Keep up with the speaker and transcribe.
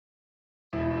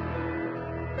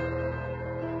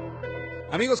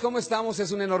Amigos, ¿cómo estamos?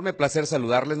 Es un enorme placer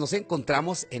saludarles. Nos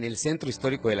encontramos en el centro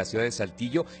histórico de la ciudad de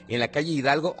Saltillo, en la calle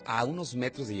Hidalgo, a unos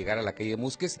metros de llegar a la calle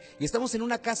Musques, y estamos en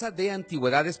una casa de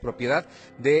antigüedades, propiedad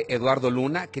de Eduardo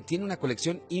Luna, que tiene una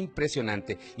colección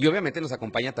impresionante. Y obviamente nos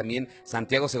acompaña también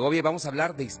Santiago Segovia, y vamos a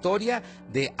hablar de historia,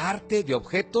 de arte, de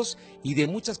objetos y de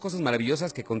muchas cosas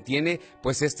maravillosas que contiene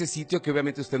pues este sitio, que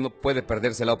obviamente usted no puede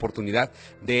perderse la oportunidad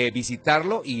de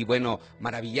visitarlo y bueno,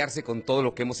 maravillarse con todo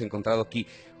lo que hemos encontrado aquí.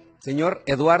 Señor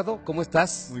Eduardo, ¿cómo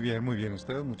estás? Muy bien,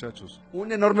 ustedes muchachos.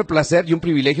 Un enorme placer y un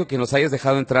privilegio que nos hayas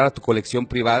dejado entrar a tu colección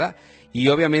privada, y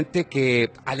obviamente que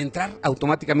al entrar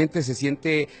automáticamente se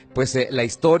siente pues la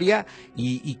historia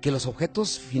y que los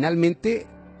objetos finalmente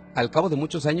al cabo de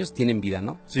muchos años tienen vida,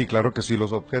 ¿no? Sí, claro que sí,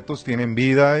 los objetos tienen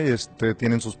vida,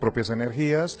 tienen sus propias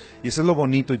energías y eso es lo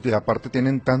bonito, y aparte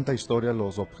tienen tanta historia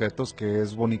los objetos que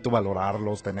es bonito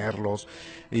valorarlos, tenerlos,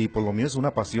 y por lo mío es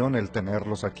una pasión el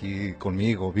tenerlos aquí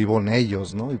conmigo, vivo en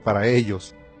ellos, ¿no? Y para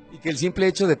ellos. Y que el simple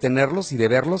hecho de tenerlos y de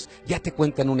verlos ya te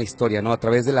cuentan una historia, ¿no? A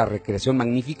través de la recreación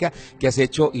magnífica que has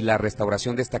hecho y la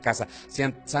restauración de esta casa.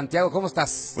 Santiago, ¿cómo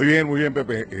estás? Muy bien,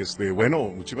 Pepe. Bueno,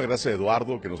 muchísimas gracias a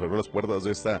Eduardo, que nos abrió las puertas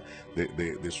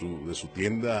de su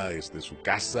tienda, su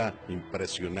casa.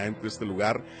 Impresionante este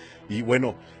lugar. Y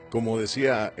bueno, como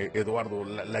decía Eduardo,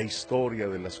 la historia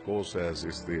de las cosas,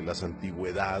 las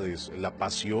antigüedades, la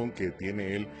pasión que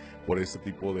tiene él por este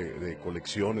tipo de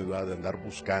colecciones, ¿verdad? De andar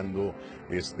buscando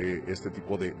este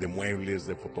tipo de muebles,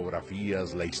 de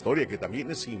fotografías, la historia, que también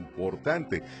es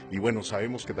importante. Y bueno,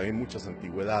 sabemos que también muchas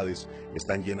antigüedades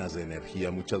están llenas de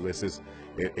energía. Muchas veces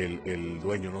el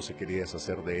dueño no se quería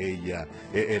deshacer de ella,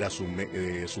 era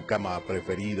su cama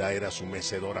preferida, era su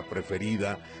mecedora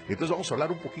preferida. Entonces vamos a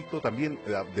hablar un poquito también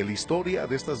de la historia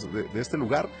de este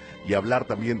lugar, y hablar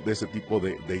también de ese tipo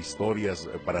de historias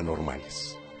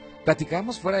paranormales.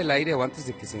 Platicábamos fuera del aire o antes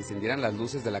de que se encendieran las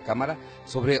luces de la cámara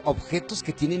sobre objetos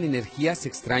que tienen energías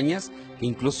extrañas, que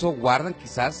incluso guardan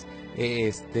quizás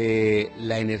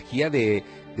la energía de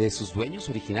sus dueños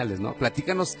originales, ¿no?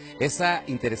 Platícanos esa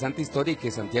interesante historia, y que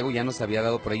Santiago ya nos había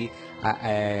dado por ahí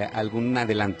algún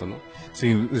adelanto, ¿no?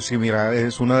 Sí, sí, mira,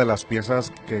 es una de las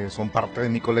piezas que son parte de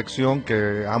mi colección,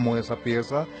 que amo esa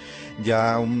pieza.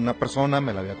 Ya una persona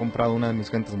me la había comprado, una de mis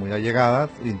gentes muy allegadas,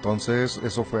 y entonces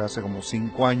eso fue hace como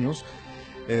 5 años.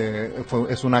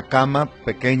 Es una cama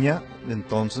pequeña,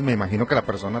 entonces me imagino que la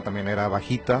persona también era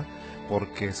bajita,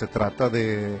 porque se trata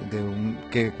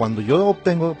que cuando yo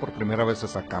obtengo por primera vez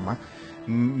esa cama,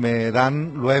 me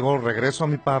dan, luego regreso a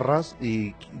mi Parras,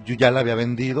 y yo ya la había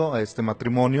vendido a este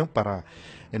matrimonio para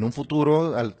en un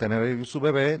futuro, al tener su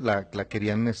bebé, la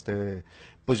querían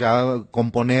pues ya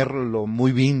componerlo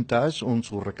muy vintage,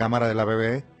 su recámara de la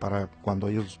bebé, para cuando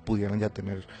ellos pudieran ya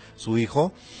tener su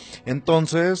hijo.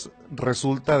 Entonces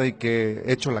resulta de que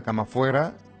echo la cama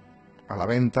fuera a la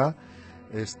venta,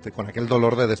 con aquel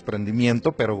dolor de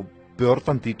desprendimiento, pero peor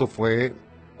tantito fue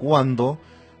cuando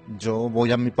yo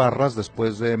voy a mi Parras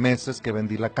después de meses que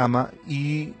vendí la cama,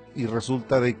 y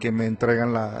resulta de que me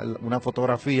entregan una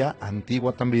fotografía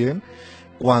antigua también,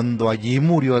 cuando allí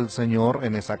murió el señor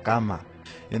en esa cama.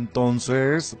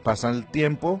 Entonces pasa el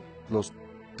tiempo, los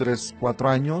 3, 4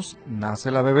 años,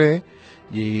 nace la bebé,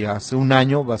 y hace un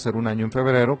año, va a ser un año en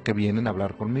febrero, que vienen a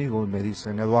hablar conmigo y me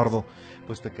dicen: Eduardo,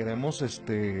 pues te queremos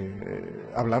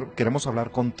queremos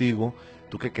hablar contigo,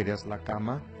 tú que querías la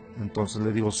cama. Entonces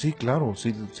le digo: sí, claro,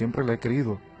 sí, siempre la he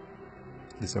querido.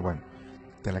 Dice: bueno,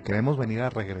 te la queremos venir a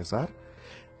regresar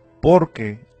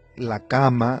porque la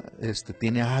cama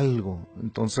tiene algo.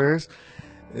 Entonces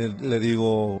le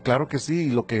digo: claro que sí, y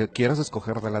lo que quieras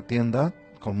escoger de la tienda,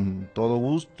 con todo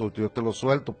gusto, yo te lo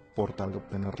suelto por tal de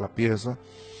obtener la pieza,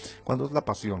 cuando es la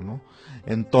pasión, ¿no?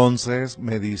 Entonces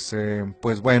me dice: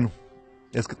 pues bueno,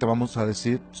 es que te vamos a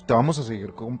decir, te vamos a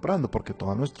seguir comprando, porque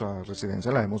toda nuestra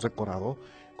residencia la hemos decorado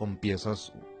con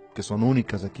piezas que son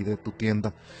únicas de aquí de tu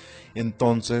tienda.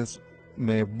 Entonces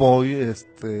me voy,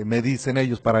 me dicen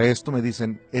ellos, para esto me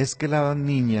dicen: es que la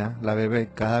niña, la bebé,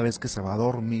 cada vez que se va a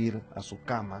dormir a su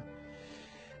cama,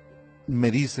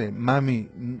 me dice: mami,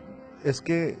 es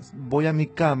que voy a mi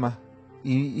cama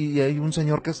y hay un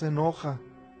señor que se enoja.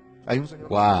 Hay un señor,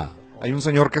 ¡Guau! hay un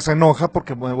señor que se enoja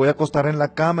porque me voy a acostar en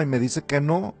la cama y me dice que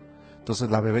no. Entonces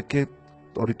la bebé, que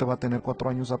ahorita va a tener 4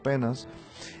 años apenas,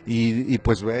 y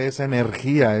pues ve esa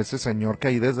energía, ese señor que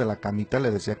ahí desde la camita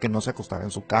le decía que no se acostara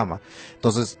en su cama.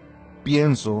 Entonces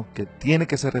pienso que tiene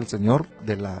que ser el señor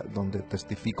donde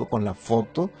testifico con la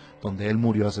foto donde él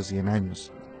murió hace 100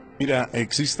 años. Mira,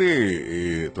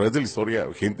 existe a través de la historia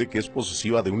gente que es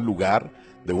posesiva de un lugar,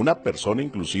 de una persona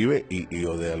inclusive,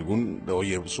 o de algún,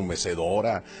 oye, su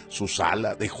mecedora, su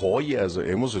sala, de joyas.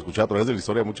 Hemos escuchado a través de la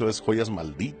historia muchas veces joyas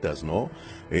malditas, ¿no?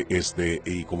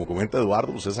 Y como comenta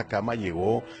Eduardo, pues esa cama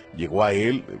llegó a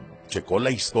él, checó la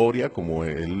historia como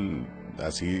él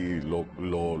así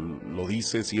lo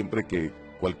dice siempre que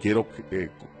cualquier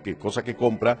cosa que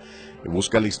compra,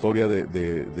 busca la historia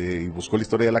y buscó la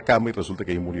historia de la cama y resulta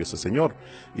que ahí murió ese señor.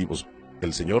 Y pues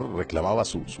el señor reclamaba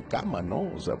su cama,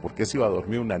 ¿no? O sea, ¿por qué se iba a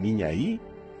dormir una niña ahí?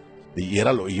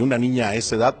 Y una niña a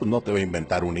esa edad pues no te va a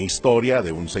inventar una historia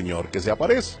de un señor que se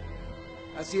aparece.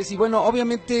 Así es, y bueno,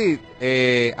 obviamente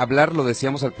hablar, lo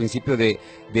decíamos al principio,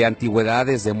 de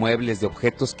antigüedades, de muebles, de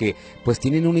objetos que pues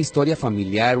tienen una historia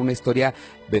familiar, una historia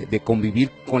de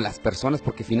convivir con las personas,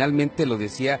 porque finalmente, lo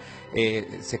decía,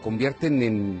 se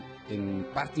convierten en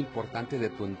parte importante de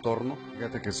tu entorno.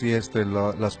 Fíjate que sí,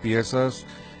 las piezas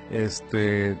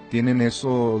tienen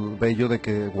eso bello de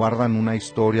que guardan una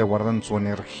historia, guardan su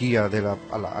energía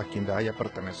a quien le haya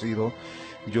pertenecido.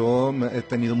 Yo he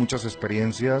tenido muchas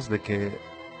experiencias de que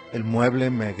el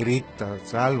mueble me grita,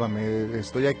 sálvame,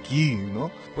 estoy aquí, ¿no?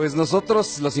 Pues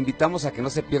nosotros los invitamos a que no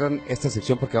se pierdan esta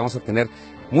sección porque vamos a tener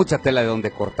mucha tela de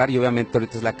donde cortar y obviamente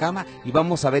ahorita es la cama y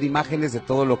vamos a ver imágenes de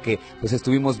todo lo que pues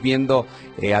estuvimos viendo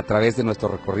a través de nuestro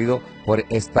recorrido por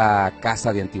esta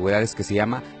casa de antigüedades que se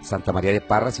llama Santa María de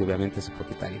Parras y obviamente su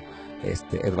propietario,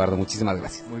 Eduardo. Muchísimas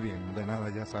gracias. Muy bien, de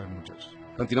nada, ya saben, muchachos.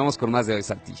 Continuamos con más de Hoy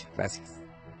Saltillo. Gracias.